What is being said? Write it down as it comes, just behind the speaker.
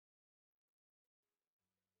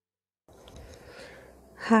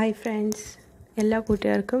Hi friends, എല്ലാ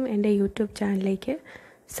കൂട്ടുകാർക്കും എൻ്റെ യൂട്യൂബ് ചാനലിലേക്ക്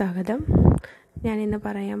സ്വാഗതം. ഞാനിന്ന്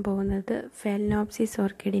പറയാൻ പോകുന്നത് ഫെലനോപ്സിസ്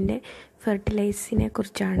ഓർക്കിഡിൻ്റെ ഫെർട്ടിലൈസിനെ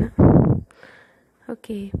കുറിച്ചാണ്.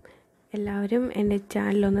 ഓക്കെ, എല്ലാവരും എൻ്റെ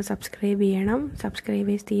ചാനലൊന്ന് സബ്സ്ക്രൈബ് ചെയ്യണം.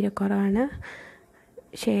 സബ്സ്ക്രൈബേഴ്സ് തീരെ കുറവാണ്.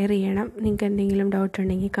 ഷെയർ ചെയ്യണം. നിങ്ങൾക്ക് എന്തെങ്കിലും ഡൗട്ട്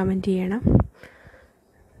ഉണ്ടെങ്കിൽ കമൻറ്റ് ചെയ്യണം.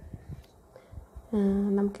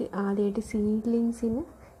 നമുക്ക് ആദ്യമായിട്ട് സീഡ്ലിങ്സിന്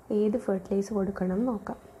ഏത് ഫെർട്ടിലൈസർ കൊടുക്കണം എന്ന്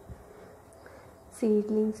നോക്കാം.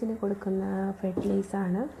 സീഡ്ലിങ്സിന് കൊടുക്കുന്ന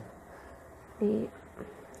ഫെർട്ടിലൈസാണ് ഈ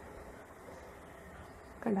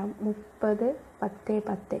കണ്ട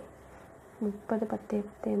 30-10-10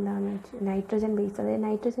 എന്താണെന്ന് വെച്ചാൽ നൈട്രജൻ ബേസ്. അതായത്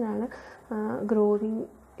നൈട്രജനാണ് ഗ്രോവിങ്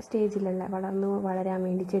സ്റ്റേജിലുള്ള വളരാൻ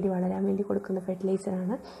വേണ്ടി ചെടി വളരാൻ വേണ്ടി കൊടുക്കുന്ന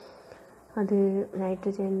ഫെർട്ടിലൈസറാണ്. അത്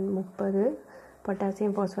നൈട്രജൻ 30,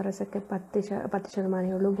 പൊട്ടാസ്യം ഫോസ്ഫറസ് ഒക്കെ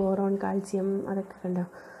 10% ഉള്ളൂ. ബോറോൺ, കാൽസ്യം അതൊക്കെ കണ്ടോ,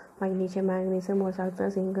 magnesium, manganese, sulphur,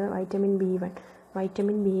 zinc,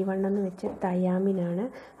 vitamin B1 എന്ന് വെച്ചാൽ തയാമിനാണ്.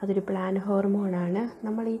 അതൊരു പ്ലാന്റ് ഹോർമോണാണ്.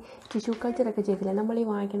 നമ്മൾ ഈ ടിഷ്യൂ കൾച്ചറൊക്കെ ചെയ്തില്ല, നമ്മൾ ഈ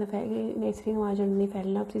വാങ്ങിക്കുന്ന നഴ്സറിയിൽ നിന്ന് വാങ്ങിച്ചുകൊണ്ടിരുന്ന ഈ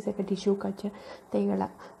ഫെലനോപ്സിസ് ഒക്കെ ടിഷ്യൂ കൾച്ചർ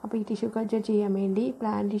തൈകളാണ്. അപ്പോൾ ഈ ടിഷ്യൂ കൾച്ചർ ചെയ്യാൻ വേണ്ടി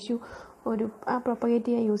പ്ലാന്റ് ടിഷ്യൂ പ്രൊപ്പഗേറ്റ്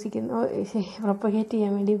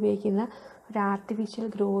ചെയ്യാൻ വേണ്ടി ഉപയോഗിക്കുന്ന ഒരു ആർട്ടിഫിഷ്യൽ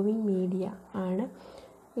ഗ്രോവിങ് മീഡിയ ആണ്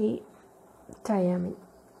ഈ തയാമിൻ,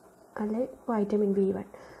 അല്ലെ വൈറ്റമിൻ B1.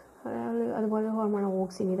 അതുപോലെ ഹോർമോൺ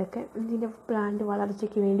ഓക്സിൻ, ഇതൊക്കെ ഇതിൻ്റെ പ്ലാന്റ്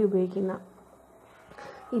വളർച്ചയ്ക്ക് വേണ്ടി ഉപയോഗിക്കുന്ന.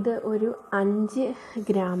 ഇത് ഒരു 5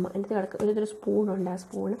 ഗ്രാം അതിൻ്റെ ഒരു സ്പൂണുണ്ട്. ആ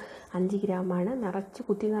സ്പൂണ് 5 ഗ്രാമാണ്.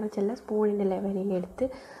 കുത്തി നിറച്ചല്ല, സ്പൂണിൻ്റെ ലെവലിലെടുത്ത്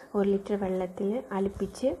 1 ലിറ്റർ വെള്ളത്തിൽ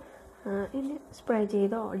അലിപ്പിച്ച് ഇതിൽ സ്പ്രേ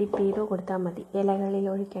ചെയ്തോ ഡിപ്പ് ചെയ്തോ കൊടുത്താൽ മതി. ഇലകളിൽ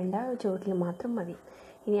ഒഴിക്കേണ്ട, ചുവട്ടിൽ മാത്രം മതി.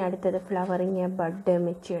 ഇനി അടുത്തത് ഫ്ലവറിങ്, ബഡ്,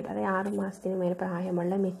 മെച്യൂർഡ്. അതായത് 6 മാസത്തിന് മേലെ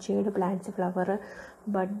പ്രായമുള്ള matured plants, flower,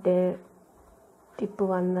 bud, tip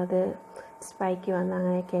വന്നത്, സ്പൈക്ക് വന്ന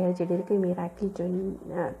അങ്ങനെ കെയർ ചെടികൾക്ക് മിറാക്കിൾ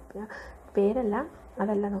പേരല്ല,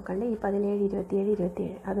 അതല്ല നോക്കണ്ടേ. ഈ 17, 27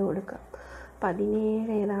 അത് കൊടുക്കുക.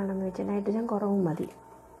 17 ഏതാണെന്ന് വെച്ചാൽ നൈട്രജൻ കുറവും മതി.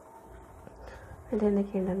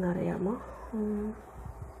 ഇതെന്തൊക്കെയുണ്ടെന്ന് അറിയാമോ?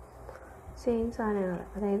 സെയിം സാധനങ്ങൾ.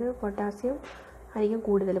 അതായത് പൊട്ടാസ്യം ആയിരിക്കും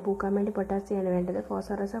കൂടുതൽ, പൂക്കാൻ വേണ്ടി പൊട്ടാസ്യമാണ് വേണ്ടത്.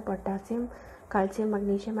 Phosphorus, potassium, calcium,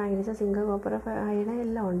 magnesium, manganese, zinc, copper, iron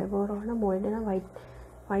എല്ലാം ഉണ്ട്. ബോറോൺ, മോൾഡിന,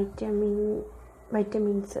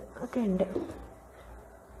 വൈറ്റമിൻസ് ഒക്കെ ഉണ്ട്.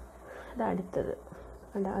 അതടുത്തത്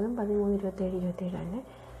കണ്ടോ, അതും 13, 27 തന്നെ.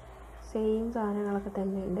 സെയിം സാധനങ്ങളൊക്കെ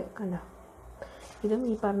തന്നെ ഉണ്ട് കണ്ടോ. ഇതും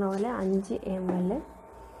ഈ പറഞ്ഞ പോലെ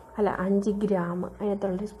 5 ഗ്രാം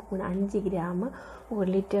അതിനകത്തുള്ളൊരു സ്പൂൺ 5 ഗ്രാം 1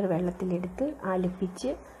 ലിറ്റർ വെള്ളത്തിലെടുത്ത് അലിപ്പിച്ച്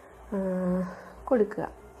കൊടുക്കുക.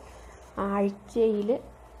 ആഴ്ചയിൽ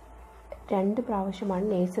 2 പ്രാവശ്യമാണ്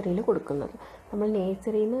നേഴ്സറിയിൽ കൊടുക്കുന്നത്. നമ്മൾ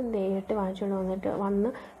നേഴ്സറിയിൽ നിന്ന് നേരിട്ട് വാങ്ങിച്ചുകൊണ്ട് വന്ന്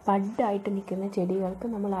ബഡായിട്ട് നിൽക്കുന്ന ചെടികൾക്ക്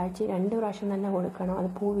നമ്മൾ ആഴ്ചയിൽ 2 പ്രാവശ്യം തന്നെ കൊടുക്കണം. അത്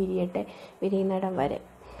പൂ വിരിയുന്നിടം വരെ.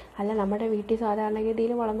 അല്ല, നമ്മുടെ വീട്ടിൽ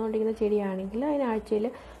സാധാരണഗതിയിൽ വളർന്നുകൊണ്ടിരിക്കുന്ന ചെടിയാണെങ്കിൽ അതിനാഴ്ചയിൽ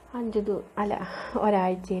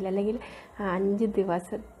ഒരാഴ്ചയിൽ അല്ലെങ്കിൽ 5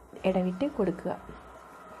 ദിവസം ഇടവിട്ട് കൊടുക്കുക.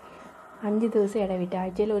 5 ദിവസം ഇടവിട്ട്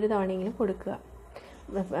ആഴ്ചയിൽ 1 തവണയെങ്കിലും കൊടുക്കുക.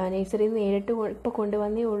 നേഴ്സറിയിൽ നിന്ന് നേരിട്ട് ഇപ്പോൾ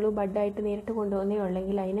കൊണ്ടുവന്നേ ഉള്ളൂ, ബഡായിട്ട് നേരിട്ട് കൊണ്ടുവന്നേ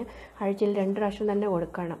ഉള്ളെങ്കിൽ അതിന് ആഴ്ചയിൽ 2 പ്രാവശ്യം തന്നെ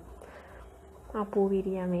കൊടുക്കണം, ആ പൂ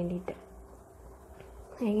വിരിയാൻ വേണ്ടിയിട്ട്.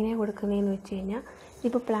 എങ്ങനെയാണ് കൊടുക്കുന്നതെന്ന് വെച്ച് കഴിഞ്ഞാൽ,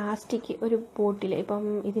 ഇപ്പോൾ പ്ലാസ്റ്റിക് ഒരു ബോട്ടിൽ, ഇപ്പം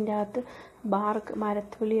ഇതിൻ്റെ അകത്ത്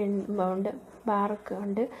മരത്തുള്ളി ഉണ്ട്, ബാർക്ക്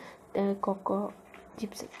ഉണ്ട്, കൊക്കോ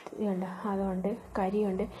ചിപ്സ് ഉണ്ട്, അതുകൊണ്ട്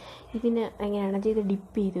കരിയുണ്ട്. ഇതിന് എങ്ങനെയാണെന്ന് വെച്ചാൽ ഇത്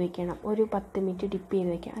ഡിപ്പ് ചെയ്ത് വെക്കണം. ഒരു 10 മിനിറ്റ് ഡിപ്പ്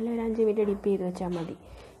ചെയ്ത് വെക്കാം, അല്ലെങ്കിൽ ഒരു 5 മിനിറ്റ് ഡിപ്പ് ചെയ്ത് വെച്ചാൽ മതി.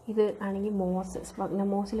 ഇത് ആണെങ്കിൽ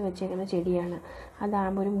മോസിൽ വെച്ചേക്കുന്ന ചെടിയാണ്.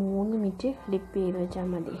 അതാകുമ്പോൾ ഒരു 3 മിനിറ്റ് ഡിപ്പ് ചെയ്ത് വെച്ചാൽ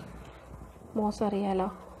മതി. മോസ് അറിയാലോ,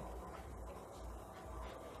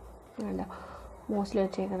 വേണ്ട, മോസിൽ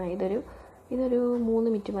വെച്ചേക്കുന്ന ഇതൊരു 3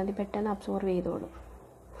 മിനിറ്റ് മതി, പെട്ടെന്ന് അബ്സോർവ് ചെയ്തോളും.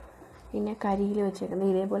 പിന്നെ കരിയിൽ വെച്ചേക്കുന്നത്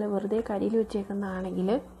ഇതേപോലെ വെറുതെ കരിയിൽ വെച്ചേക്കുന്നതാണെങ്കിൽ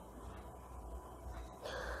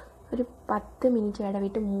ഒരു 10 മിനിറ്റ്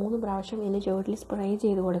ഇടവിട്ട് 3 പ്രാവശ്യം ഇതിൻ്റെ ചുവട്ടിൽ സ്പ്രേ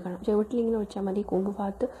ചെയ്ത് കൊടുക്കണം. ചുവട്ടിൽ ഇങ്ങനെ ഒഴിച്ചാൽ മതി. കൂമ്പ്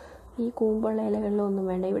ഭാഗത്ത് ഈ കൂമ്പുള്ള ഇലകളിലൊന്നും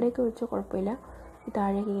വേണ്ട. ഇവിടെയൊക്കെ ഒഴിച്ചാൽ കുഴപ്പമില്ല. ഈ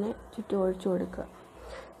താഴേക്ക് ഇങ്ങനെ ചുറ്റും ഒഴിച്ചു കൊടുക്കുക.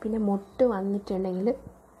 പിന്നെ മൊട്ട് വന്നിട്ടുണ്ടെങ്കിൽ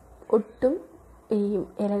ഒട്ടും ഈ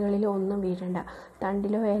ഇലകളിലോ ഒന്നും വീഴണ്ട,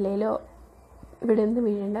 തണ്ടിലോ ഇലയിലോ ഇവിടെ നിന്ന്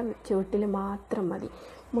വീഴേണ്ട, ചുവട്ടിൽ മാത്രം മതി.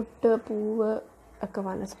 പൂവ് ഒക്കെ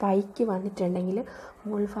സ്പൈക്ക് വന്നിട്ടുണ്ടെങ്കിൽ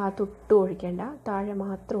മുകൾ ഭാഗത്ത് ഒട്ടും ഒഴിക്കേണ്ട, താഴെ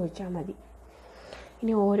മാത്രം ഒഴിച്ചാൽ മതി.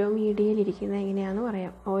 ഇനി ഓരോ മീഡിയയിലിരിക്കുന്നത് എങ്ങനെയാണെന്ന്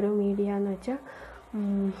പറയാം. ഓരോ മീഡിയ എന്ന് വെച്ചാൽ,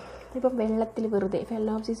 ഇപ്പം വെള്ളത്തിൽ വെറുതെ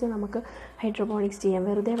ഫെലനോപ്സിസ് നമുക്ക് ഹൈഡ്രോപോണിക്സ് ചെയ്യാം.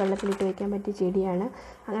 വെറുതെ വെള്ളത്തിലിട്ട് വയ്ക്കാൻ പറ്റിയ ചെടിയാണ്.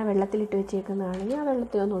 അങ്ങനെ വെള്ളത്തിലിട്ട് വെച്ചേക്കുന്നതാണെങ്കിൽ ആ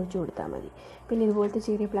വെള്ളത്തിലൊന്ന് ഒഴിച്ചു കൊടുത്താൽ മതി. പിന്നെ ഇതുപോലത്തെ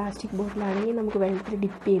ചെറിയ പ്ലാസ്റ്റിക് ബോട്ടിലാണെങ്കിൽ നമുക്ക് വെള്ളത്തിൽ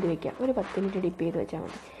ഡിപ്പ് ചെയ്ത് വെക്കാം. ഒരു 10 മിനിറ്റ് ഡിപ്പ് ചെയ്ത് വെച്ചാൽ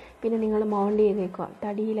മതി. പിന്നെ നിങ്ങൾ മൗണ്ട് ചെയ്ത് വെക്കുക,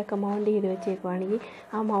 തടിയിലൊക്കെ മൗണ്ട് ചെയ്ത് വെച്ചേക്കുവാണെങ്കിൽ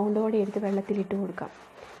ആ മൗണ്ടോടെ എടുത്ത് വെള്ളത്തിലിട്ട് കൊടുക്കാം.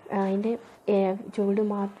 അതിൻ്റെ ചുവട്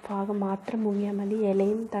ഭാഗം മാത്രം മുങ്ങിയാൽ മതി,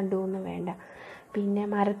 ഇലയും തണ്ടുമൊന്നും വേണ്ട. പിന്നെ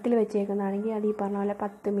മരത്തിൽ വെച്ചേക്കുന്നതാണെങ്കിൽ അത് ഈ പറഞ്ഞ പോലെ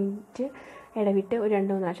 10 മിനിറ്റ് ഇടവിട്ട് ഒരു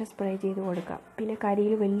 2-3 പ്രാവശ്യം സ്പ്രേ ചെയ്ത് കൊടുക്കാം. പിന്നെ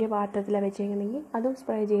കരിയിൽ വലിയ പാത്രത്തിലാണ് വെച്ചേക്കുന്നെങ്കിൽ അതും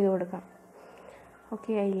സ്പ്രേ ചെയ്ത് കൊടുക്കാം.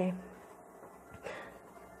 ഓക്കെ ആയില്ലേ?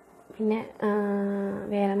 പിന്നെ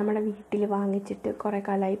വേറെ നമ്മുടെ വീട്ടിൽ വാങ്ങിച്ചിട്ട് കുറേ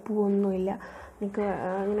കാലമായി പൂവൊന്നുമില്ല, നിങ്ങൾക്ക്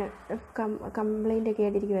അങ്ങനെ കംപ്ലൈൻ്റൊക്കെ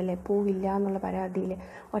ആയിട്ടിരിക്കുമല്ലേ, പൂവില്ല എന്നുള്ള പരാതിയിൽ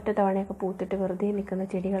ഒറ്റത്തവണയൊക്കെ പൂത്തിട്ട് വെറുതെ നിൽക്കുന്ന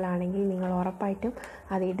ചെടികളാണെങ്കിൽ നിങ്ങൾ ഉറപ്പായിട്ടും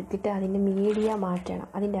അത് എടുത്തിട്ട് അതിൻ്റെ മീഡിയ മാറ്റണം.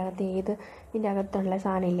 ഇതിൻ്റെ അകത്തുള്ള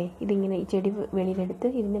സാധനമില്ലേ, ഇതിങ്ങനെ ഈ ചെടി വെളിയിലെടുത്ത്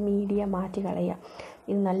ഇതിൻ്റെ മീഡിയ മാറ്റി കളയുക.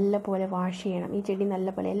 ഇത് നല്ലപോലെ വാഷ് ചെയ്യണം. ഈ ചെടി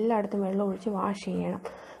നല്ലപോലെ എല്ലായിടത്തും വെള്ളം ഒഴിച്ച് വാഷ് ചെയ്യണം.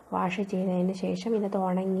 വാഷ് ചെയ്തതിന് ശേഷം ഇതിനകത്ത്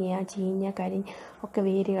ഉണങ്ങിയ ചീഞ്ഞ ഒക്കെ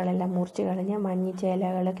വേരുകളെല്ലാം മുറിച്ച് കളഞ്ഞ് മഞ്ഞിച്ച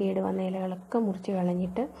ഇലകൾ, കേടുവന്ന ഇലകളൊക്കെ മുറിച്ച്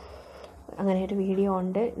കളഞ്ഞിട്ട്, അങ്ങനെ ഒരു വീഡിയോ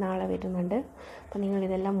ഉണ്ട്, നാളെ വരുന്നുണ്ട്. അപ്പോൾ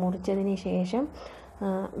നിങ്ങളിതെല്ലാം മുറിച്ചതിന് ശേഷം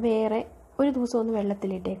വേറെ ഒരു ദിവസം ഒന്ന്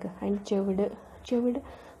വെള്ളത്തിലിട്ടേക്ക്. അതിന് ചുവട്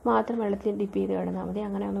മാത്രം വെള്ളത്തിൽ ഡിപ്പ് ചെയ്ത് കിടന്നാൽ മതി.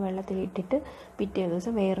 അങ്ങനെ ഒന്ന് വെള്ളത്തിലിട്ടിട്ട് പിറ്റേ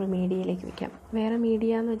ദിവസം വേറൊരു മീഡിയയിലേക്ക് വയ്ക്കാം. വേറെ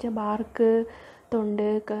മീഡിയ എന്ന് വെച്ചാൽ ബാർക്ക്, തൊണ്ട്,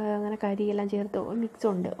 അങ്ങനെ കരിയെല്ലാം ചേർത്ത് മിക്സ്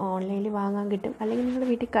ഉണ്ട്, ഓൺലൈനിൽ വാങ്ങാൻ കിട്ടും. അല്ലെങ്കിൽ നിങ്ങളുടെ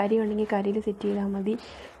വീട്ടിൽ കരി ഉണ്ടെങ്കിൽ കരിയിൽ സെറ്റ് ചെയ്താൽ മതി.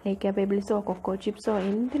 ലൈക്ക് പെബിൾസോ കൊക്കോ ചിപ്സോ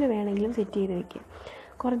എന്തിന് വേണമെങ്കിലും സെറ്റ് ചെയ്ത് വയ്ക്കാം.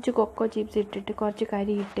 കുറച്ച് കൊക്കോ ചിപ്സ് ഇട്ടിട്ട് കുറച്ച്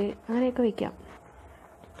കരി ഇട്ട് അങ്ങനെയൊക്കെ വയ്ക്കാം.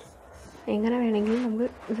 എങ്ങനെ വേണമെങ്കിലും നമുക്ക്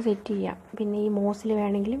ഇത് സെറ്റ് ചെയ്യാം. പിന്നെ ഈ മോസിൽ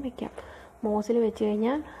വേണമെങ്കിലും വയ്ക്കാം. മോസിൽ വെച്ച്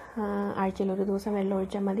കഴിഞ്ഞാൽ ആഴ്ചയിൽ ഒരു ദിവസം വെള്ളം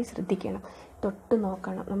ഒഴിച്ചാൽ മതി. ശ്രദ്ധിക്കണം, തൊട്ട്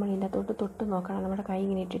നോക്കണം. നമ്മൾ ഇതിൻ്റെ തൊട്ട് നോക്കണം. നമ്മുടെ കൈ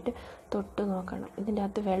ഇങ്ങനെ ഇട്ടിട്ട് തൊട്ട് നോക്കണം. ഇതിൻ്റെ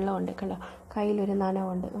അകത്ത് വെള്ളമുണ്ട്, കണ്ടോ, കയ്യിലൊരു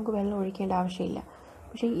നനവുണ്ട്. നമുക്ക് വെള്ളം ഒഴിക്കേണ്ട ആവശ്യമില്ല.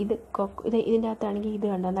 പക്ഷേ ഇതിൻ്റെ അകത്താണെങ്കിൽ ഇത്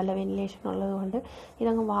കണ്ടോ, നല്ല വെന്റിലേഷൻ ഉള്ളത് കൊണ്ട്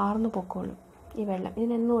ഇതങ്ങ് വാർന്ന് പൊക്കോളും ഈ വെള്ളം.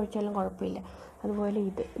 ഇതിനെന്നും ഒഴിച്ചാലും കുഴപ്പമില്ല. അതുപോലെ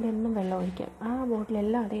ഇതെന്നും വെള്ളം ഒഴിക്കാം. ആ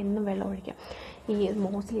ബോട്ടിലെല്ലാം എന്നും വെള്ളം ഒഴിക്കാം. ഈ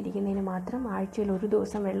മോസിലിരിക്കുന്നതിന് മാത്രം ആഴ്ചയിൽ ഒരു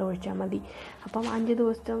ദിവസം വെള്ളം ഒഴിച്ചാൽ മതി. അപ്പം 5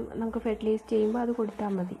 ദിവസം നമുക്ക് ഫെർട്ടിലൈസ് ചെയ്യുമ്പോൾ അത്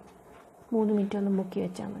കൊടുത്താൽ മതി. 3 മിനിറ്റ് ഒന്ന് മുക്കി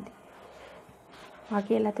വെച്ചാൽ മതി.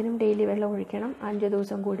 ബാക്കി എല്ലാത്തിനും ഡെയിലി വെള്ളം ഒഴിക്കണം. 5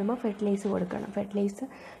 ദിവസം കൂടുമ്പോൾ ഫെർട്ടിലൈസ് കൊടുക്കണം. ഫെർട്ടിലൈസ്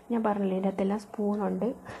ഞാൻ പറഞ്ഞില്ലേ, ഇതിൻ്റെ അകത്തെല്ലാം സ്പൂണുണ്ട്.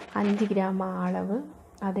 5 ഗ്രാം അളവ്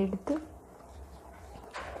അതെടുത്ത്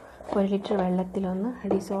 1 ലിറ്റർ വെള്ളത്തിലൊന്ന്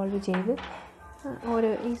ഡിസോൾവ് ചെയ്ത്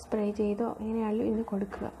ഈ സ്പ്രേ ചെയ്തോ എങ്ങനെയാണെങ്കിലും ഇതിന്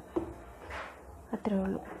കൊടുക്കുക. അത്രേ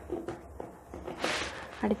ഉള്ളൂ.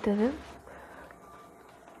 അടുത്തത്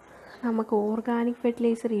നമുക്ക് ഓർഗാനിക്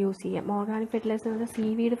ഫെർട്ടിലൈസർ യൂസ് ചെയ്യാം. ഓർഗാനിക് ഫെർട്ടിലൈസർ എന്ന് പറഞ്ഞാൽ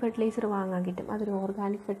സീവീഡ് ഫെർട്ടിലൈസർ വാങ്ങാൻ കിട്ടും. അതൊരു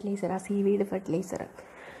ഓർഗാനിക് ഫെർട്ടിലൈസർ, ആ സീവീഡ് ഫെർട്ടിലൈസർ.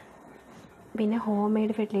 പിന്നെ ഹോം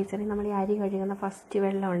മെയ്ഡ് ഫെർട്ടിലൈസർ, നമ്മൾ ഈ അരി കഴുകുന്ന ഫസ്റ്റ്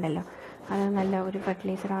വെള്ളം ഉണ്ടല്ലോ, അത് നല്ല ഒരു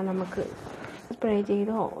ഫെർട്ടിലൈസറാണ്. നമുക്ക് സ്പ്രേ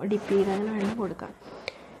ചെയ്തോ ഡിപ്പ് ചെയ്തോ അങ്ങനെ വെള്ളം കൊടുക്കാം.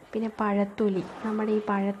 പിന്നെ പഴത്തൊലി, നമ്മുടെ ഈ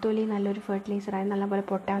പഴത്തൊലി നല്ലൊരു ഫെർട്ടിലൈസറാണ്. നല്ലപോലെ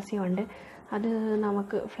പൊട്ടാസ്യം ഉണ്ട്. അത്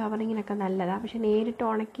നമുക്ക് ഫ്ലവറിങ്ങിനൊക്കെ നല്ലതാണ്. പക്ഷെ നേരിട്ട്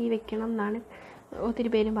ഉണക്കി വെക്കണം എന്നാണ് ഒത്തിരി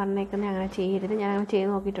പേരും പറഞ്ഞേക്കുന്നത്. അങ്ങനെ ചെയ്യരുത്. ഞാനങ്ങനെ ചെയ്ത്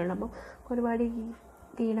നോക്കിയിട്ടുണ്ട്. അപ്പം ഒരുപാട്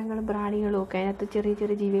കീടങ്ങളും പ്രാണികളും ഒക്കെ അതിനകത്ത് ചെറിയ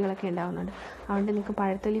ചെറിയ ജീവികളൊക്കെ ഉണ്ടാകുന്നുണ്ട്. അതുകൊണ്ട് നിങ്ങൾക്ക്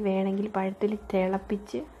പഴത്തൊലി വേണമെങ്കിൽ പഴത്തൊലി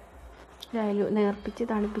തിളപ്പിച്ച് നേർപ്പിച്ച്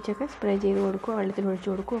തണുപ്പിച്ചൊക്കെ സ്പ്രേ ചെയ്ത് കൊടുക്കുകയോ വെള്ളത്തിൽ ഒഴിച്ച്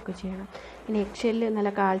കൊടുക്കുകയൊക്കെ ചെയ്യണം. പിന്നെ എക്സെല്ലിൽ നല്ല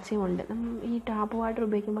കാൽസ്യം ഉണ്ട്. ഈ ടാപ്പ് വാട്ടർ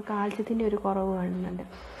ഉപയോഗിക്കുമ്പോൾ കാൽസ്യത്തിൻ്റെ ഒരു കുറവ് കാണുന്നുണ്ട്.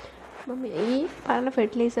 അപ്പം ഈ പറഞ്ഞ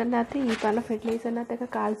ഫെർട്ടിലൈസറിനകത്തൊക്കെ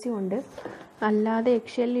കാൽസ്യം ഉണ്ട്. അല്ലാതെ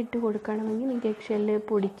എക്സെല്ലിൽ ഇട്ട് കൊടുക്കണമെങ്കിൽ നിങ്ങൾക്ക് എക്സെല്ലിൽ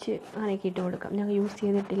പൊടിച്ച് അങ്ങനെയൊക്കെ ഇട്ട് കൊടുക്കാം. ഞങ്ങൾ യൂസ്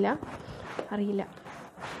ചെയ്തിട്ടില്ല, അറിയില്ല.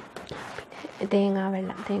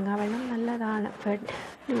 തേങ്ങാവെള്ളം നല്ലതാണ്.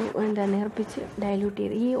 നേർപ്പിച്ച് ഡൈല്യൂട്ട്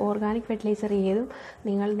ചെയ്ത് ഈ ഓർഗാനിക് ഫെർട്ടിലൈസർ ഏതും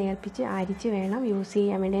നിങ്ങൾ നേർപ്പിച്ച് അരിച്ച് വേണം യൂസ്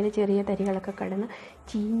ചെയ്യാൻ വേണ്ടി. അതിന് ചെറിയ തരികളൊക്കെ കടന്ന്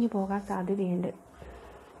ചീഞ്ഞു പോകാൻ സാധ്യതയുണ്ട്.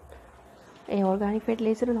 ഓർഗാനിക്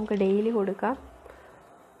ഫെർട്ടിലൈസർ നമുക്ക് ഡെയിലി കൊടുക്കാം.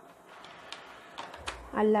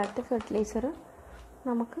 അല്ലാത്ത ഫെർട്ടിലൈസർ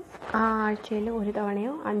നമുക്ക് ആഴ്ചയിൽ ഒരു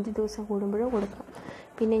തവണയോ 5 ദിവസം കൂടുമ്പോഴോ കൊടുക്കാം.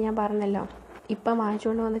 പിന്നെ ഞാൻ പറഞ്ഞല്ലോ, ഇപ്പം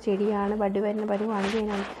വാങ്ങിച്ചുകൊണ്ട് വന്ന ചെടിയാണ്, ബഡ് വരുന്ന പരുവാണെങ്കിൽ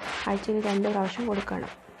ഞാൻ ആഴ്ചയിൽ 2 പ്രാവശ്യം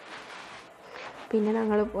കൊടുക്കണം. പിന്നെ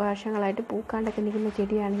ഞങ്ങൾ വർഷങ്ങളായിട്ട് പൂക്കാണ്ടൊക്കെ നിൽക്കുന്ന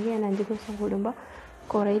ചെടിയാണെങ്കിൽ ഞാൻ 5 ദിവസം കൂടുമ്പോൾ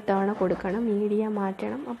കുറേ തവണ കൊടുക്കണം. മീഡിയ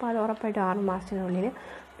മാറ്റണം. അപ്പോൾ അത് ഉറപ്പായിട്ട് 6 മാസത്തിനുള്ളിൽ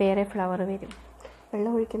വേറെ ഫ്ലവർ വരും.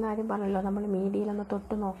 വെള്ളം ഒഴിക്കുന്ന കാര്യം പറഞ്ഞല്ലോ, നമ്മൾ മീഡിയയിലൊന്ന്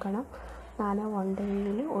തൊട്ട് നോക്കണം.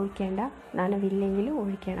 നനവുണ്ടെങ്കിൽ ഒഴിക്കേണ്ട, നനവില്ലെങ്കിലും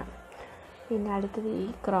ഒഴിക്കണം. പിന്നെ അടുത്തത് ഈ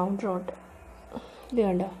ക്രൗൺ റോട്ട്. ഇത്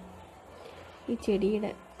കണ്ടോ, ഈ ചെടിയുടെ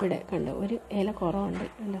ഇവിടെ കണ്ടോ ഒരു ഇല കുറവുണ്ട്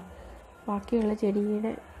കണ്ടോ. ബാക്കിയുള്ള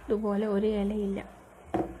ചെടിയുടെ ഇതുപോലെ ഒരു ഇലയില്ല.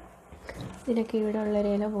 ഇതിനൊക്കെ ഇവിടെ ഉള്ളൊരു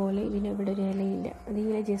ഇല പോലെ ഇതിനിവിടെ ഒരു ഇലയില്ല.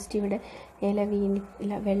 അതിങ്ങനെ ജസ്റ്റ് ഇവിടെ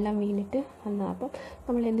വെള്ളം വീണിട്ട് വന്നാൽ അപ്പം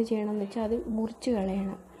നമ്മൾ എന്ത് ചെയ്യണമെന്ന് വെച്ചാൽ അത് മുറിച്ച്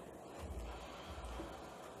കളയണം.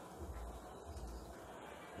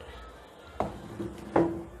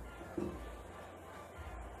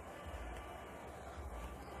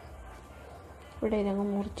 ഇവിടെ ഇതങ്ങ്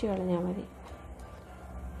മുറിച്ച് കളഞ്ഞാൽ മതി,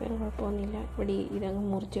 വേറെ കുഴപ്പമൊന്നുമില്ല. ഇവിടെ ഇതങ്ങ്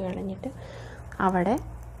മുറിച്ച് കളഞ്ഞിട്ട് അവിടെ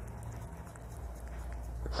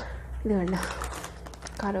ഇത് കണ്ട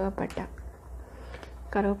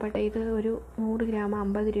കറുവപ്പട്ട ഇത് ഒരു 100 ഗ്രാം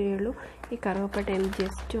 50 രൂപയുള്ളൂ. ഈ കറുവപ്പട്ട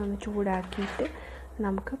ജസ്റ്റ് ഒന്ന് ചൂടാക്കിയിട്ട്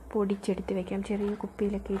നമുക്ക് പൊടിച്ചെടുത്ത് വെക്കാം. ചെറിയ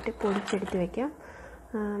കുപ്പിയിലൊക്കെ ഇട്ട് പൊടിച്ചെടുത്ത് വെക്കാം.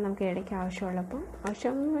 നമുക്ക് ഇടയ്ക്ക് ആവശ്യമുള്ളപ്പം,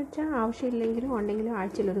 ആവശ്യമെന്ന് വെച്ചാൽ ആവശ്യമില്ലെങ്കിലും ഉണ്ടെങ്കിലും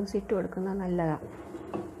ആഴ്ചയിൽ ഒരു ദിവസം ഇട്ട് കൊടുക്കുന്നത് നല്ലതാണ്.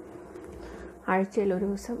 ആഴ്ചയിൽ ഒരു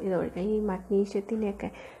ദിവസം ഇത് ഒഴിക്കാം. ഈ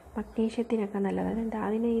മഗ്നീഷ്യത്തിനൊക്കെ നല്ലതാണ്. അതെന്താ,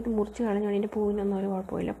 അതിനെ ഇത് മുറിച്ച് കളഞ്ഞു. അതിൻ്റെ പൂവിനൊന്നും ഒരു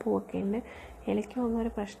കുഴപ്പമില്ല. പൂവൊക്കെ ഉണ്ട്, ഇലയ്ക്കൊന്നും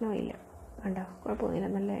ഒരു പ്രശ്നമില്ല. കണ്ടോ, കുഴപ്പമൊന്നുമില്ല,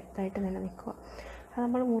 നല്ല ഇതായിട്ട് നിൽക്കുക. അത്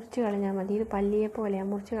നമ്മൾ മുറിച്ച് കളഞ്ഞാൽ മതി. ഇത് പല്ലിയെ പോലെയാണ്,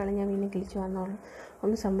 മുറിച്ച് കളഞ്ഞാൽ പിന്നെ കിളിച്ച് വന്നോളും,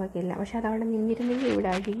 ഒന്നും സംഭവിക്കില്ല. പക്ഷെ അതവിടെ നിന്നിരുന്നെങ്കിൽ ഇവിടെ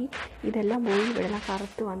അഴുകി ഇതെല്ലാം പോയി ഇവിടെ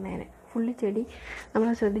കറുത്ത് വന്നേനെ. ഫുള്ള് ചെടി നമ്മൾ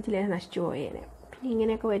ശ്രദ്ധിച്ചില്ലേ, നശിച്ചു പോയേനെ. പിന്നെ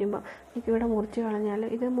ഇങ്ങനെയൊക്കെ വരുമ്പോൾ എനിക്കിവിടെ മുറിച്ച് കളഞ്ഞാൽ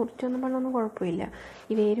ഇത് മുറിച്ചൊന്നും പറഞ്ഞൊന്നും കുഴപ്പമില്ല.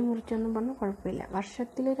 ഈ വേര് മുറിച്ചൊന്നും പറഞ്ഞാൽ കുഴപ്പമില്ല.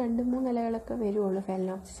 വർഷത്തിൽ 2-3 ഇലകളൊക്കെ വരുള്ളൂ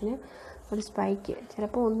ഫെലനോപ്സിസിന്. ഒരു സ്പൈക്ക്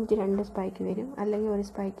ചിലപ്പോൾ 1-2 സ്പൈക്ക് വരും, അല്ലെങ്കിൽ ഒരു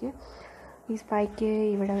സ്പൈക്ക്. ഈ സ്പൈക്ക്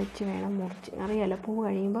ഇവിടെ വെച്ച് വേണം മുറിച്ച്. അറിയാലോ, പൂ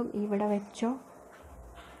കഴിയുമ്പം ഇവിടെ വെച്ചോ.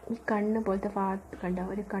 ഈ കണ്ണ് പോലത്തെ ഭാഗത്ത് കണ്ടോ,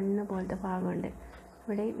 ഒരു കണ്ണ് പോലത്തെ ഭാഗമുണ്ട്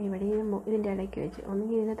ഇവിടെയും ഇതിൻ്റെ ഇടയ്ക്ക് വെച്ച്,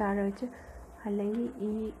 ഒന്നുകിൽ ഇതിൻ്റെ താഴെ വെച്ച് അല്ലെങ്കിൽ ഈ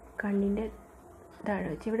കണ്ണിൻ്റെ താഴെ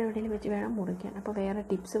വെച്ച് ഇവിടെ എവിടെയെങ്കിലും വെച്ച് വേണം മുറിക്കാൻ. അപ്പോൾ വേറെ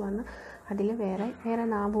ടിപ്സ് വന്ന് അതിൽ വേറെ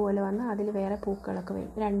നാമ്പ് പോലെ വന്ന് അതിൽ വേറെ പൂക്കളൊക്കെ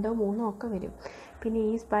വരും, 2-3 ഒക്കെ വരും. പിന്നെ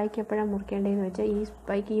ഈ സ്പൈക്ക് എപ്പോഴാണ് മുറിക്കേണ്ടതെന്ന് വെച്ചാൽ, ഈ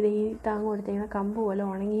സ്പൈക്ക് ഈ താങ്ങ് കൊടുത്തേക്കുന്ന കമ്പ് പോലെ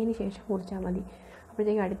ഉണങ്ങിയതിന് ശേഷം മുറിച്ചാൽ മതി.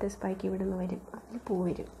 അപ്പോഴത്തേക്കും അടുത്ത സ്പൈക്ക് ഇവിടെ നിന്ന് വരും, അതിൽ പൂ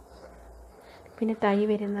വരും. പിന്നെ തൈ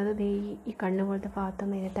വരുന്നത് ഈ കണ്ണ് പോലത്തെ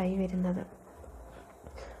ഭാഗത്തുനിന്ന് ഇതിന് തൈ വരുന്നത്.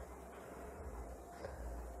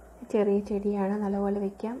 ചെറിയ ചെടിയാണ്, നല്ലപോലെ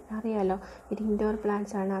വയ്ക്കാം. അറിയാലോ, ഇത് ഇൻഡോർ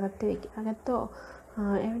പ്ലാന്റ്സ് ആണ്. അകത്ത് വയ്ക്കാം, അകത്തോ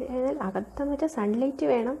അകത്തെന്ന് വെച്ചാൽ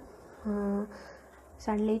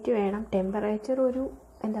സൺലൈറ്റ് വേണം. ടെമ്പറേച്ചർ ഒരു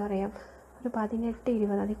എന്താ പറയുക, ഒരു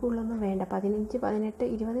 18-20, അതിൽ കൂടുതലൊന്നും വേണ്ട.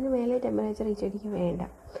 15-18-20 മേലെ ടെമ്പറേച്ചർ ഈ ചെടിക്ക് വേണ്ട.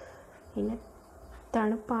 പിന്നെ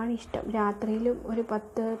തണുപ്പാണ് ഇഷ്ടം. രാത്രിയിലും ഒരു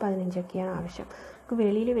 10-15 ആവശ്യം. നമുക്ക്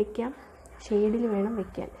വെളിയിൽ വെക്കാം, ഷെയ്ഡിൽ വേണം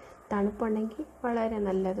വെക്കാൻ. തണുപ്പുണ്ടെങ്കിൽ വളരെ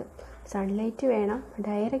നല്ലത്. സൺലൈറ്റ് വേണം,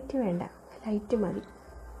 ഡയറക്റ്റ് വേണ്ട, ലൈറ്റ് മതി.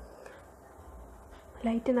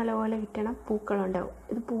 ലൈറ്റ് നല്ലപോലെ കിട്ടണം, പൂക്കളുണ്ടാവും.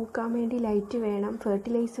 ഇത് പൂക്കാൻ വേണ്ടി ലൈറ്റ് വേണം,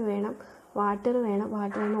 ഫെർട്ടിലൈസർ വേണം, വാട്ടർ വേണം.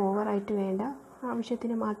 വാട്ടറൊന്നും ഓവറായിട്ട് വേണ്ട,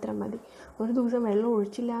 ആവശ്യത്തിന് മാത്രം മതി. ഒരു ദിവസം വെള്ളം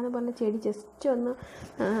ഒഴിച്ചില്ല എന്ന് പറഞ്ഞ ചെടി ജസ്റ്റ് ഒന്ന്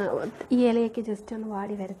ഈ ഇലയൊക്കെ ജസ്റ്റ് ഒന്ന്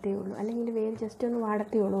വാടി വരത്തേ ഉള്ളൂ, അല്ലെങ്കിൽ വേര് ജസ്റ്റ് ഒന്ന്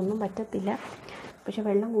വാടത്തേ ഉള്ളൂ, ഒന്നും പറ്റത്തില്ല. പക്ഷെ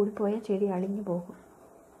വെള്ളം കൂടിപ്പോയാൽ ചെടി അളിഞ്ഞു പോകും.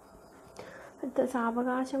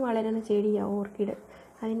 സാവകാശം വളരുന്ന ചെടിയാണ് ഓർക്കിഡ്.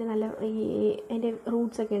 അതിൻ്റെ നല്ല അതിൻ്റെ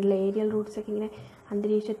റൂട്ട്സൊക്കെ ഉണ്ടല്ലോ, ഏരിയൽ റൂട്ട്സൊക്കെ ഇങ്ങനെ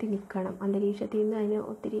അന്തരീക്ഷത്തിൽ നിൽക്കണം. അന്തരീക്ഷത്തിൽ നിന്ന് അതിന്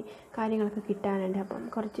ഒത്തിരി കാര്യങ്ങളൊക്കെ കിട്ടാനുണ്ട്. അപ്പം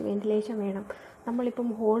കുറച്ച് വെന്റിലേഷൻ വേണം. നമ്മളിപ്പം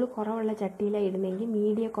ഹോള് കുറവുള്ള ചട്ടിയിലാണ് ഇടുന്നെങ്കിൽ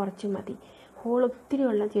മീഡിയ കുറച്ച് മതി. ഹോൾ ഒത്തിരി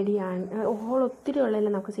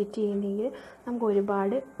ഉള്ളതെല്ലാം നമുക്ക് സെറ്റ് ചെയ്യുന്നെങ്കിൽ നമുക്ക്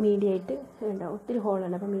ഒരുപാട് മീഡിയ ആയിട്ട് ഉണ്ടാവും. ഒത്തിരി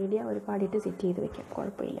ഹോളുണ്ട്, അപ്പോൾ മീഡിയ ഒരുപാടിട്ട് സെറ്റ് ചെയ്ത് വെക്കാം,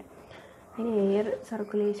 കുഴപ്പമില്ല. അതിന് എയർ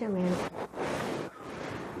സർക്കുലേഷൻ വേണം.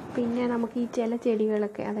 പിന്നെ നമുക്ക് ഈ ചില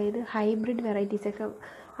ചെടികളൊക്കെ, അതായത് ഹൈബ്രിഡ് വെറൈറ്റീസൊക്കെ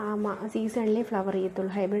സീസണിലേ ഫ്ലവർ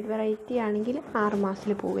ചെയ്യത്തുള്ളൂ. ഹൈബ്രിഡ് വെറൈറ്റി ആണെങ്കിൽ 6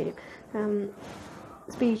 മാസത്തിൽ പൂ വരും.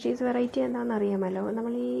 സ്പീഷീസ് വെറൈറ്റി എന്താണെന്ന് അറിയാമല്ലോ,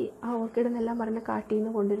 നമ്മൾ ഈ ഓർക്കിഡ് എന്നെല്ലാം പറഞ്ഞ കാട്ടിൽ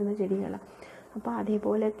നിന്ന് കൊണ്ടുവരുന്ന ചെടികളാണ്. അപ്പോൾ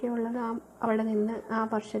അതേപോലെയൊക്കെ ഉള്ളത് അവിടെ നിന്ന് ആ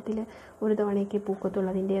വർഷത്തിൽ ഒരു തവണയൊക്കെ പൂക്കത്തുള്ളൂ,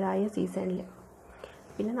 അതിൻ്റേതായ സീസണിൽ.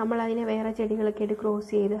 പിന്നെ നമ്മളതിനെ വേറെ ചെടികളൊക്കെ ആയിട്ട് ക്രോസ്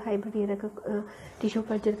ചെയ്ത് ഹൈബ്രിഡ് ചെയ്തൊക്കെ ടിഷ്യൂ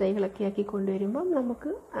കൾച്ചർ തൈകളൊക്കെ ആക്കി കൊണ്ടുവരുമ്പം നമുക്ക്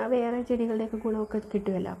വേറെ ചെടികളുടെയൊക്കെ ഗുണമൊക്കെ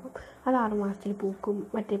കിട്ടുമല്ലോ. അപ്പം അത് 6 മാസത്തിൽ പൂക്കും,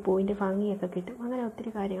 മറ്റേ പൂവിൻ്റെ ഭംഗിയൊക്കെ കിട്ടും. അങ്ങനെ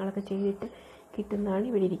ഒത്തിരി കാര്യങ്ങളൊക്കെ ചെയ്തിട്ട് കിട്ടുന്നതാണ്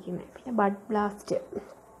ഇവിടെ ഇരിക്കുന്നത്. പിന്നെ ബഡ് ബ്ലാസ്റ്റ്,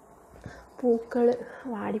 പൂക്കൾ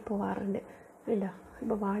വാടിപ്പോവാറുണ്ട് കേട്ടോ.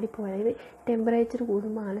 ഇപ്പോൾ വാടിപ്പോയാൽ ഇത് ടെമ്പറേച്ചർ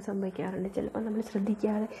കൂടുമ്പോൾ അങ്ങനെ സംഭവിക്കാറുണ്ട്. ചിലപ്പോൾ നമ്മൾ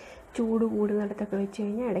ശ്രദ്ധിക്കാതെ ചൂട് കൂടുന്നിടത്തൊക്കെ വെച്ച്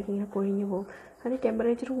കഴിഞ്ഞാൽ ഇടയ്ക്ക് ഇങ്ങനെ കൊഴിഞ്ഞു പോകും. അത്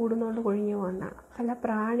ടെമ്പറേച്ചർ കൂടുന്നതുകൊണ്ട് കൊഴിഞ്ഞു പോകുന്നതാണ്. അല്ല,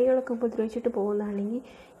 പ്രാണികളൊക്കെ ഉപദ്രവിച്ചിട്ട് പോകുന്നതാണെങ്കിൽ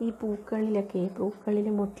ഈ പൂക്കളിൽ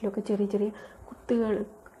മുട്ടിലൊക്കെ ചെറിയ ചെറിയ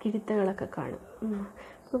കിഴുത്തകളൊക്കെ കാണും.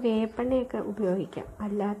 നമുക്ക് വേപ്പെണ്ണയൊക്കെ ഉപയോഗിക്കാം.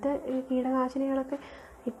 അല്ലാത്ത കീടനാശിനികളൊക്കെ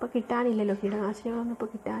ഇപ്പോൾ കിട്ടാനില്ലല്ലോ, കീടനാശിനികളൊന്നും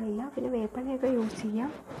ഇപ്പോൾ കിട്ടാനില്ല. പിന്നെ വേപ്പെണ്ണയൊക്കെ യൂസ്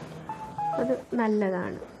ചെയ്യാം, അത്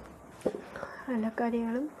നല്ലതാണ്. എല്ലാ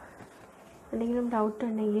കാര്യങ്ങളും എന്തെങ്കിലും ഡൗട്ട്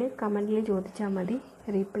ഉണ്ടെങ്കിൽ കമൻറ്റിൽ ചോദിച്ചാൽ മതി,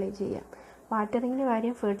 റീപ്ലൈ ചെയ്യാം. വാട്ടറിങ്ങിൻ്റെ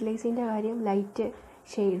കാര്യം, ഫെർട്ടിലൈസിങ്ങിൻ്റെ കാര്യം, ലൈറ്റ്,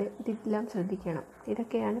 ഷെയ്ഡ്, ഇതെല്ലാം ശ്രദ്ധിക്കണം.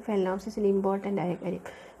 ഇതൊക്കെയാണ് ഫെലനോപ്സിസിന് ഇമ്പോർട്ടൻ്റ് ആയ കാര്യം.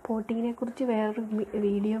 പോട്ടിങ്ങിനെ കുറിച്ച് വേറൊരു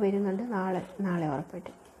വീഡിയോ വരുന്നുണ്ട് നാളെ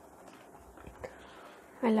ഉറപ്പായിട്ട്.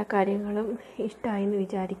 എല്ലാ കാര്യങ്ങളും ഇഷ്ടമായെന്ന്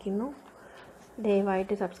വിചാരിക്കുന്നു.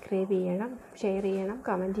 ദയവായിട്ട് സബ്സ്ക്രൈബ് ചെയ്യണം, ഷെയർ ചെയ്യണം,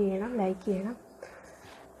 കമൻറ്റ് ചെയ്യണം, ലൈക്ക് ചെയ്യണം.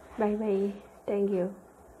 Bye bye, thank you.